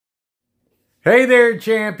Hey there,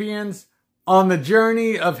 champions. On the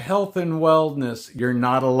journey of health and wellness, you're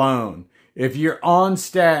not alone. If you're on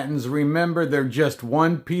statins, remember they're just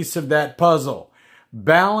one piece of that puzzle.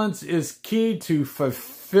 Balance is key to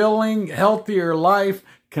fulfilling healthier life.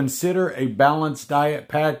 Consider a balanced diet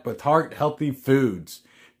packed with heart-healthy foods.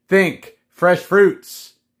 Think fresh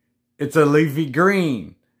fruits. It's a leafy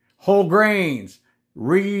green. Whole grains.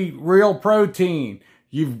 Real protein.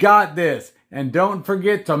 You've got this. And don't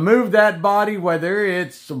forget to move that body, whether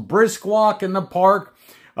it's a brisk walk in the park,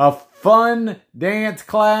 a fun dance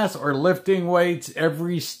class, or lifting weights.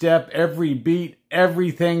 Every step, every beat,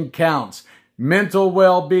 everything counts. Mental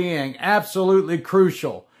well-being, absolutely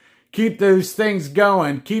crucial. Keep those things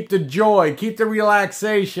going. Keep the joy. Keep the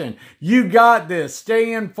relaxation. You got this.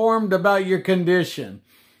 Stay informed about your condition.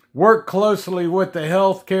 Work closely with the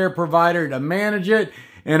healthcare provider to manage it.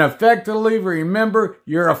 And effectively, remember,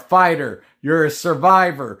 you're a fighter, you're a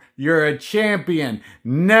survivor, you're a champion.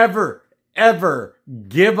 Never, ever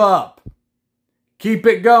give up. Keep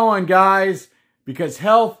it going, guys, because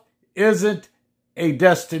health isn't a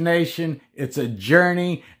destination, it's a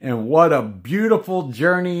journey, and what a beautiful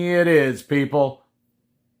journey it is, people.